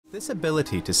This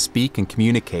ability to speak and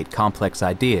communicate complex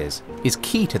ideas is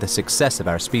key to the success of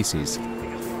our species.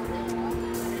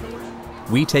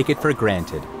 We take it for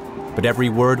granted, but every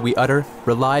word we utter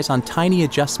relies on tiny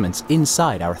adjustments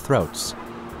inside our throats.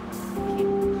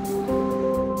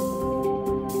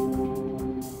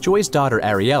 Joy's daughter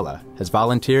Ariella has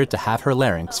volunteered to have her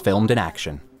larynx filmed in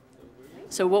action.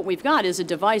 So what we've got is a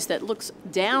device that looks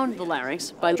down the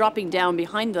larynx by dropping down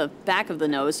behind the back of the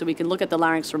nose so we can look at the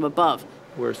larynx from above.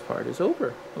 Worst part is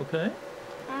over, okay?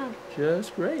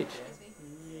 Just great.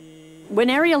 When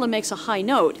Ariella makes a high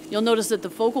note, you'll notice that the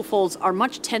vocal folds are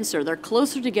much tenser. They're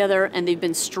closer together and they've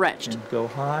been stretched. And go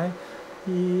high.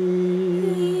 And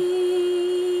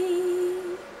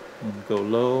go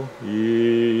low.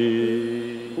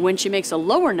 When she makes a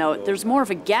lower note, there's more of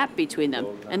a gap between them,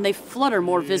 and they flutter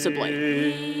more visibly.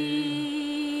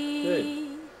 Good.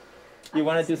 You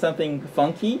want to do something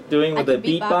funky, doing with a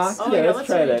beatbox? Oh, yeah, yeah, let's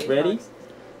try that. Ready?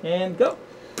 And go.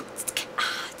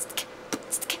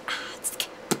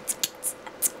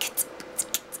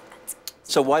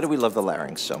 So why do we love the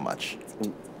larynx so much?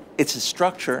 It's a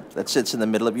structure that sits in the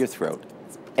middle of your throat,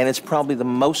 and it's probably the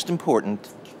most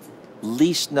important,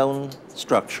 least known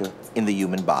structure in the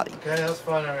human body. Okay, that's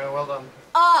fine, Ariella. Well done.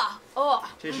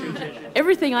 Tissue.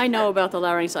 Everything I know about the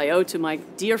larynx I owe to my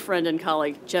dear friend and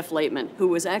colleague, Jeff Laitman, who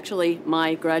was actually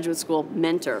my graduate school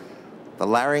mentor. The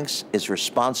larynx is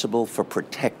responsible for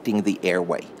protecting the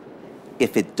airway.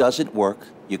 If it doesn't work,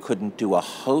 you couldn't do a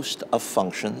host of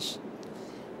functions.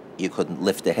 You couldn't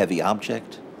lift a heavy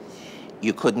object.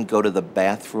 You couldn't go to the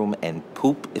bathroom and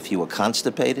poop if you were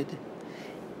constipated.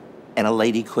 And a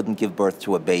lady couldn't give birth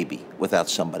to a baby without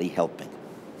somebody helping.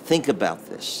 Think about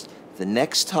this. The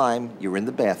next time you're in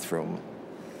the bathroom,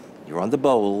 you're on the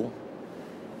bowl,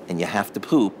 and you have to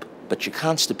poop, but you're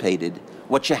constipated,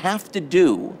 what you have to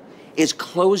do is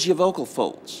close your vocal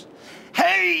folds.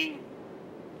 Hey!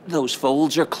 Those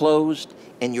folds are closed,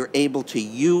 and you're able to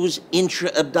use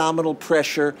intra-abdominal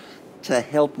pressure to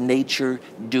help nature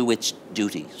do its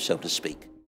duty, so to speak.